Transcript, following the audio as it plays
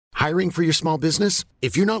Hiring for your small business?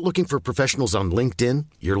 If you're not looking for professionals on LinkedIn,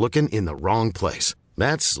 you're looking in the wrong place.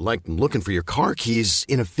 That's like looking for your car keys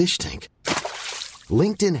in a fish tank.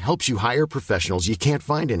 LinkedIn helps you hire professionals you can't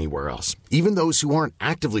find anywhere else, even those who aren't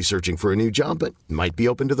actively searching for a new job but might be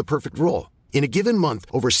open to the perfect role. In a given month,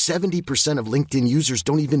 over 70% of LinkedIn users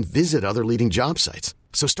don't even visit other leading job sites.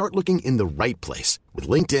 So start looking in the right place. With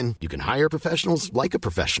LinkedIn, you can hire professionals like a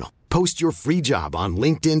professional. Post your free job on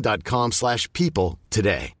linkedin.com/people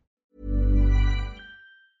today.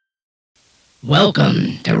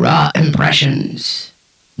 Welcome to Raw Impressions,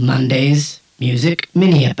 Monday's music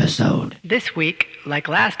mini-episode. This week, like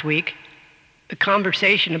last week, the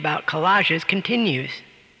conversation about collages continues.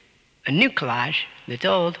 A new collage that's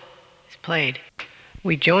old is played.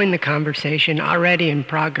 We joined the conversation already in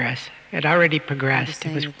progress. It already progressed.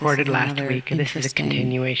 It was recorded last week, and this is a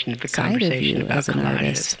continuation of the conversation about as an collages.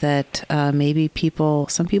 artist that maybe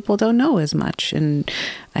some people don't know as much, and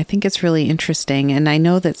I think it's really interesting. And I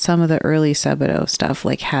know that some of the early Sebadoh stuff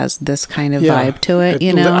like has this kind of vibe to it.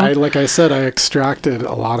 You know, like I said, I extracted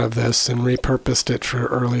a lot of this and repurposed it for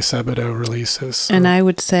early Sebadoh releases. So. And I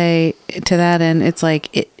would say to that end, it's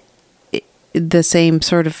like the same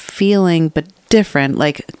sort of feeling, but different,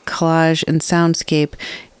 like collage and soundscape.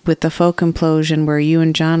 With the folk implosion, where you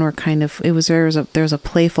and John were kind of, there was a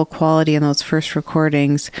playful quality in those first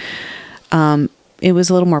recordings. It was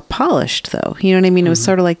a little more polished, though. You know what I mean? It was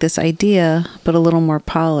sort of like this idea, but a little more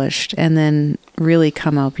polished, and then really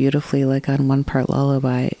come out beautifully, like on One Part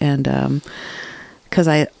Lullaby. And because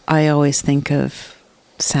I always think of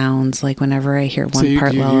sounds like whenever I hear One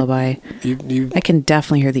Part Lullaby, I can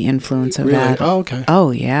definitely hear the influence of that. Oh, okay. Oh,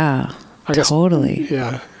 yeah. I guess, totally.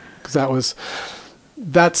 Yeah, because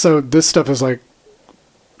so this stuff is like,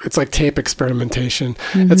 it's like tape experimentation.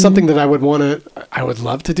 Mm-hmm. It's something that I would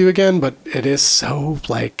love to do again, but it is so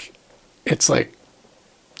like, it's like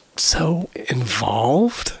so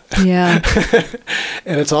involved. Yeah.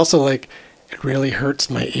 And it's also like, it really hurts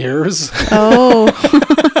my ears. Oh.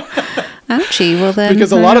 Ouchie. Well then,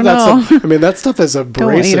 because a lot of that stuff, I mean, that stuff is abrasive.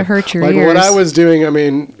 Don't want you to hurt your ears. Like what I was doing, I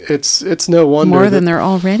mean, it's no wonder. More than they're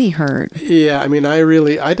already hurt. Yeah, I mean,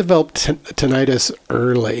 I developed tinnitus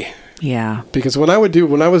early. Yeah. Because when I was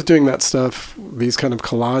doing that stuff, these kind of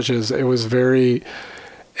collages,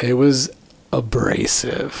 it was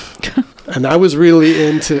abrasive. And I was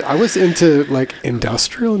into like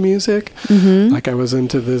industrial music. Mm-hmm. Like I was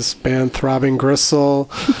into this band Throbbing Gristle.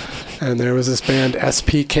 And there was this band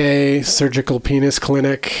SPK, Surgical Penis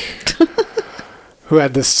Clinic, who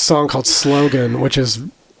had this song called Slogan, which is,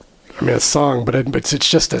 I mean, a song, but it's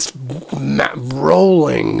just this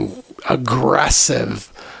rolling,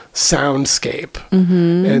 aggressive soundscape.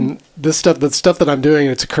 Mm-hmm. And the stuff that I'm doing,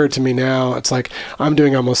 it's occurred to me now, it's like I'm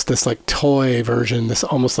doing almost this like toy version, this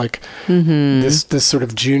almost like this sort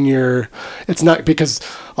of junior. It's not, because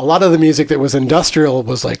a lot of the music that was industrial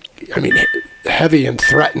was like, I mean, heavy and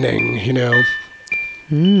threatening, you know.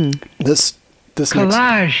 This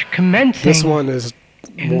collage commencing. This one is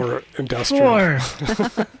more industrial.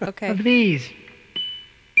 4 okay. of these.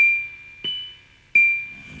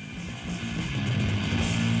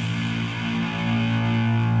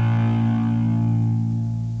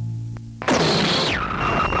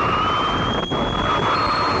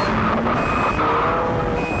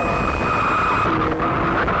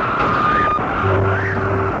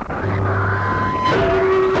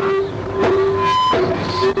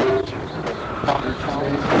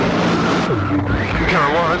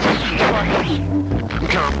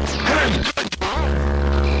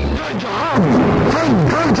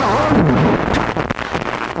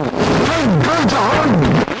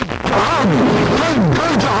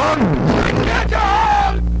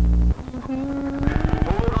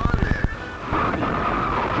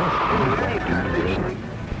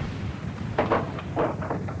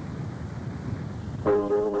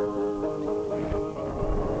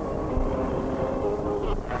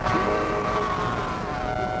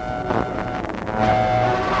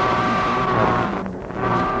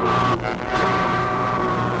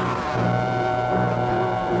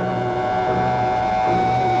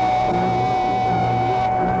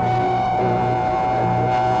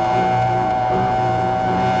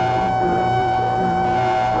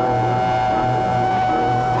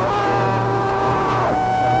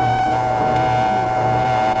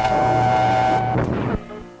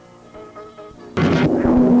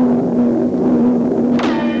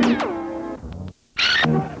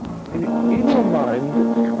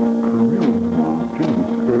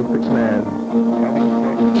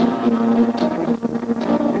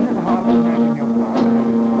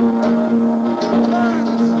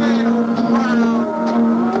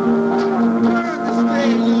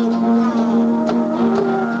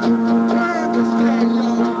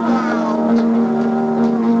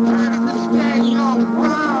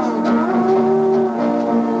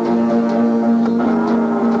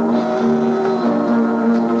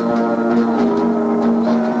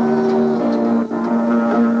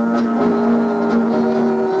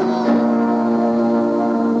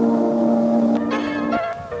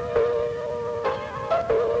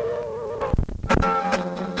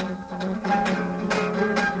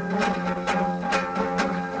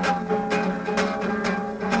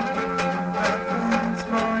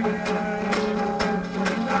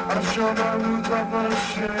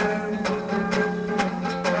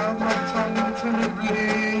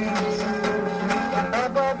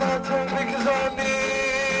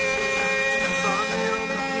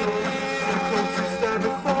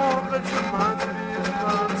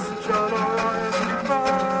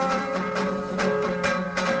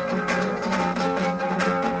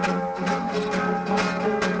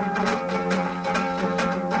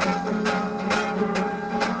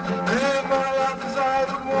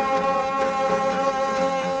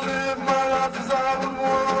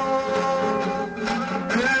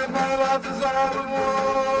 life is all but one.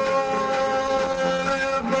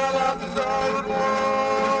 If my life is all but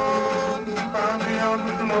one. Find me on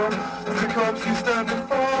the floor. The corpse you stand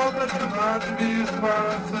before, but your mind to be is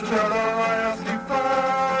mine. So shall I ask you for?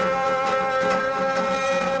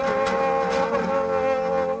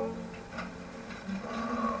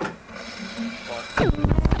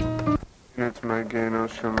 It's my gain, I'll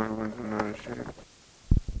show my ones another shade.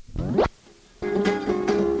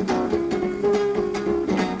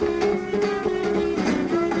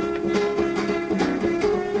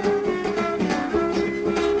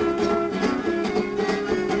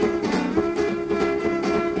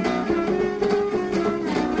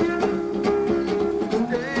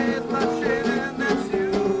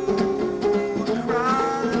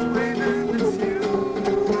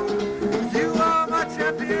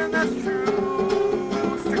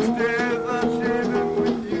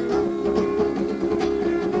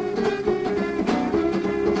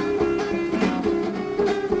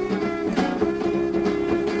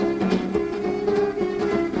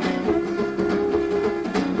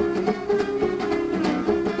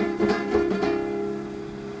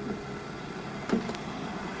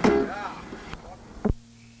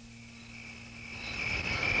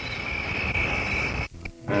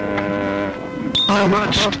 How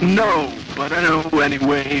much to know, but I know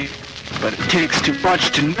anyway. But it takes too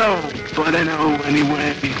much to know, but I know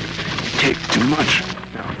anyway. It takes too much.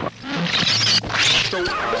 So,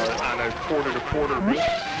 on a quarter-to-quarter basis.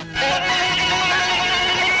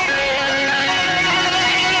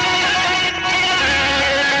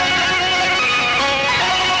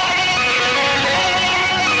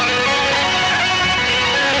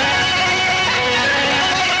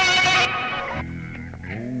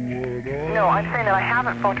 No, I'm saying that I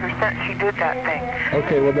haven't phoned her since she did that thing.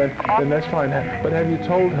 Okay, well then that's fine. But have you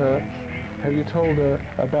told her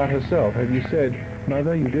about herself? Have you said,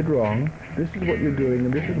 Mother, you did wrong. This is what you're doing,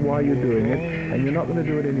 and this is why you're doing it, and you're not going to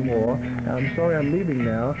do it anymore. And I'm sorry, I'm leaving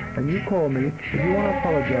now. And you call me if you want to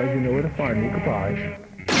apologize. You know where to find me. Goodbye.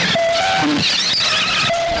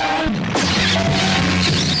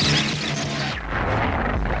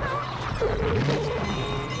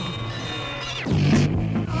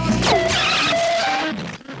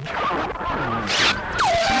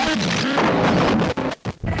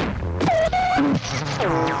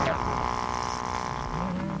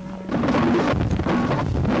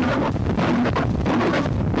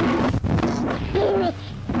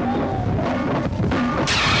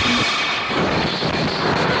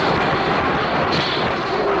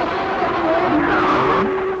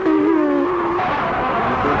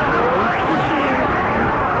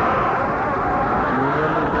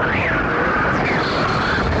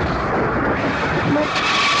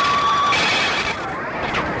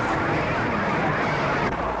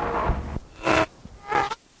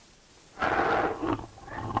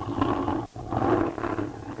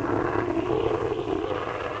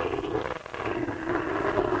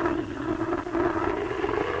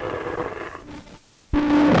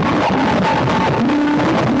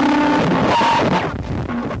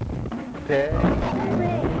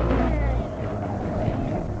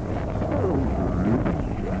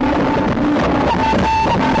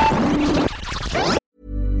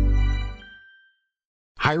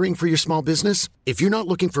 Hiring for your small business? If you're not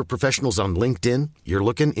looking for professionals on LinkedIn, you're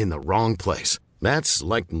looking in the wrong place. That's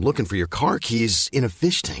like looking for your car keys in a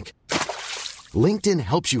fish tank. LinkedIn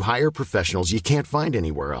helps you hire professionals you can't find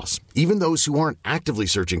anywhere else, even those who aren't actively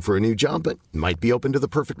searching for a new job but might be open to the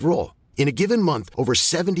perfect role. In a given month, over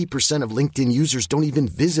 70% of LinkedIn users don't even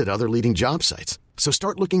visit other leading job sites. So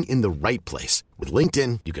start looking in the right place. With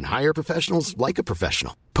LinkedIn, you can hire professionals like a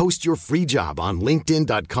professional. Post your free job on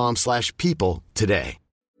linkedin.com/people today.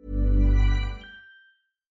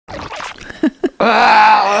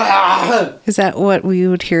 Is that what we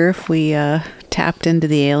would hear if we tapped into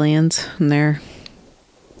the aliens and their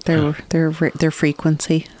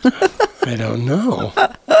frequency? I don't know.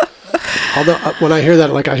 Although when I hear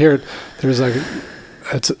that, like I hear there's like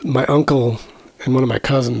it's my uncle and one of my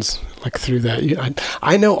cousins like through that.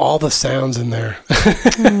 I know all the sounds in there.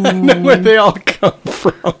 I know where they all come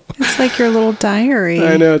from. It's like your little diary.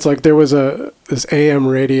 I know. It's like there was this AM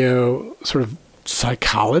radio sort of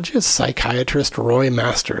psychiatrist, Roy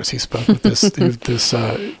Masters. He spoke with this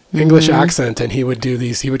English accent, and he would do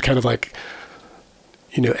these. He would kind of like,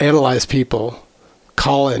 analyze people.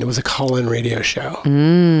 Call in. It was a call-in radio show.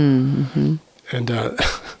 Mm-hmm. And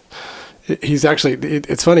he's actually.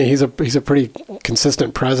 It's funny. He's a pretty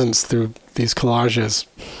consistent presence through these collages.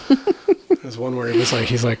 There's one where he's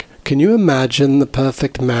like, Can you imagine the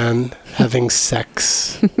perfect man having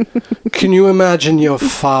sex? Can you imagine your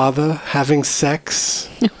father having sex?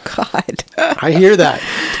 Oh, God. I hear that.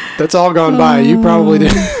 That's all gone by. You probably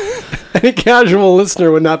did. Any casual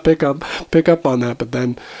listener would not pick up on that. But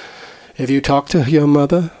then, have you talked to your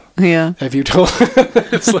mother? Yeah. Have you told?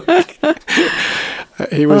 It's like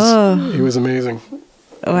he was amazing.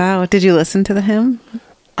 Wow. Did you listen to the hymn?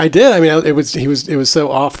 I did. I mean, it was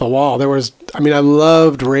so off the wall. I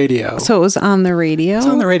loved radio. So it was on the radio? It was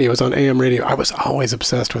on the radio. It was on AM radio. I was always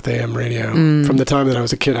obsessed with AM radio. From the time that I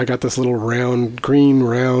was a kid, I got this little green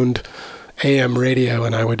round AM radio,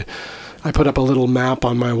 and I put up a little map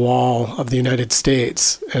on my wall of the United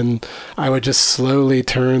States, and I would just slowly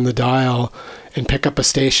turn the dial and pick up a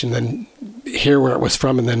station, then hear where it was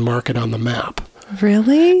from, and then mark it on the map.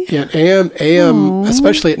 Really? Yeah, AM,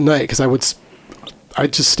 especially at night, because I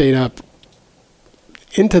just stayed up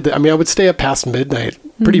I would stay up past midnight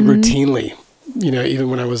pretty routinely, even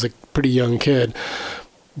when I was a pretty young kid,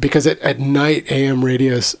 because at night AM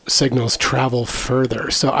radio signals travel further.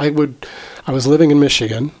 So I was living in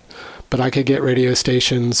Michigan, but I could get radio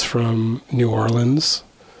stations from New Orleans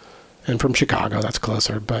and from Chicago. That's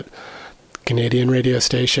closer, but Canadian radio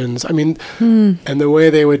stations. I mean, and the way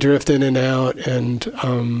they would drift in and out. And,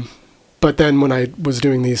 but then when I was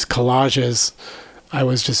doing these collages, I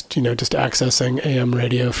was just accessing AM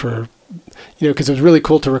radio for, because it was really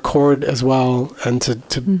cool to record as well and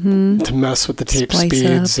to mess with the tape Splice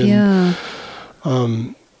speeds. Up,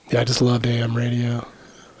 and, I just loved AM radio.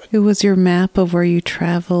 It was your map of where you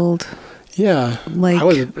traveled. Yeah. Like, I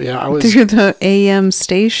was through the AM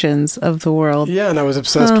stations of the world. Yeah, and I was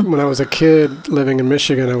obsessed when I was a kid living in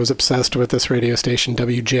Michigan. I was obsessed with this radio station,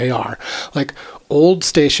 WJR. Like, old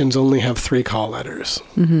stations only have 3 call letters,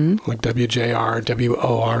 like WJR,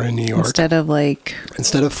 WOR in New York.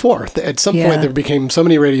 Instead of 4. At some point, there became so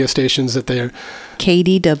many radio stations that they're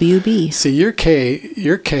KDWB. See, you're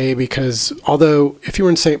K because although if you were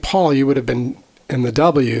in St. Paul, you would have been in the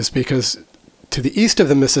W's, because to the east of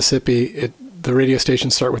the Mississippi, the radio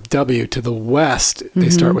stations start with W. To the west, they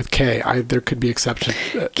start with K. There could be exceptions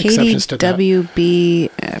to that. KDWB,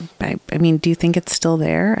 I mean, do you think it's still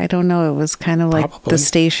there? I don't know. It was kind of like Probably. the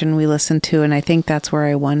station we listened to, and I think that's where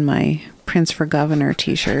I won my Prince for Governor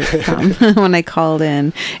t-shirt from when I called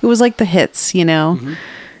in. It was like the hits, Yeah.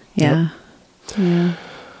 Yep. Yeah.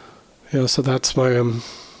 Yeah, so that's my...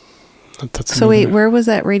 So wait, where was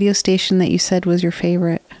that radio station that you said was your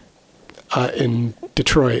favorite? In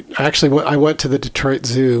Detroit. Actually, I went to the Detroit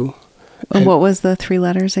Zoo. And what was the 3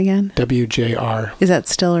 letters again? WJR. Is that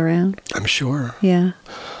still around? I'm sure. Yeah.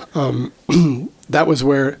 That was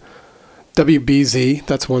where WBZ,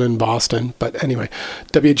 that's one in Boston. But anyway,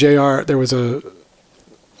 WJR, there was a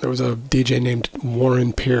DJ named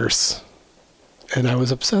Warren Pierce, and I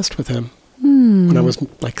was obsessed with him. When I was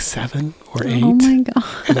like 7 or 8. Oh my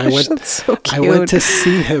gosh, and that's so cute. I went to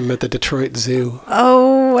see him at the Detroit Zoo.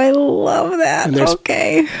 Oh, I love that.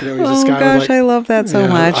 Okay. He's this guy gosh, I love that so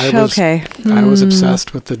much. I was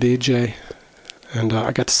obsessed with the DJ, and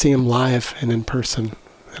I got to see him live and in person,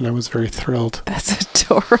 and I was very thrilled. That's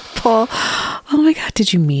adorable. Oh my God,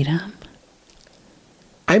 did you meet him?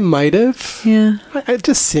 I might have. Yeah. I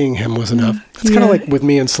just seeing him was enough. It's kind of like with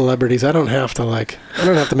me and celebrities. I don't have to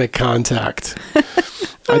make contact.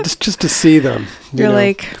 I just to see them. You're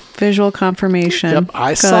like visual confirmation. Yep,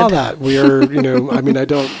 I saw that. We are, I mean, I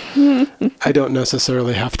don't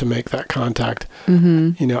necessarily have to make that contact.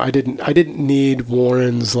 I didn't need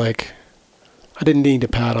Warren's I didn't need a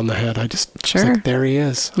pat on the head. I just was like, there he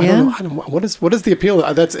is. Yeah. I don't know. What is the appeal?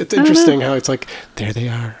 It's interesting how it's like, there they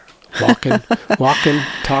are. Walking,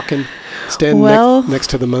 talking, standing next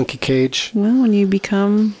to the monkey cage. Well, when you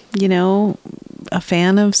become, a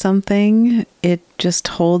fan of something, it just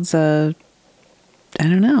holds a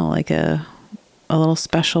little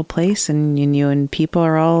special place, and you and people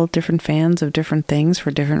are all different fans of different things for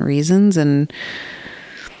different reasons, and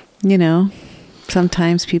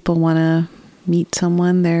sometimes people want to meet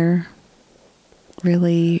someone they're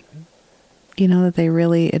really that they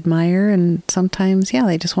really admire, and sometimes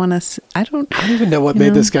they just want to I don't even know what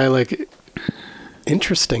made this guy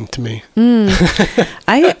interesting to me.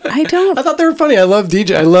 I don't. I thought they were funny. I love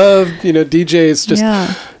DJ. I love DJs, just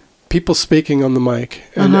people speaking on the mic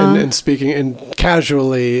and speaking and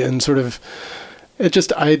casually and sort of it's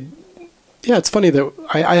funny that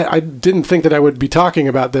I didn't think that I would be talking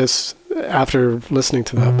about this after listening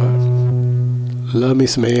to that, but love me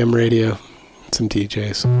some AM radio. Some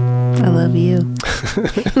DJs. I love you.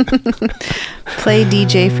 Play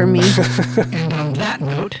DJ for me. And on that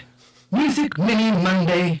note, Music Mini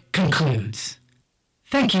Monday concludes.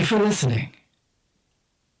 Thank you for listening.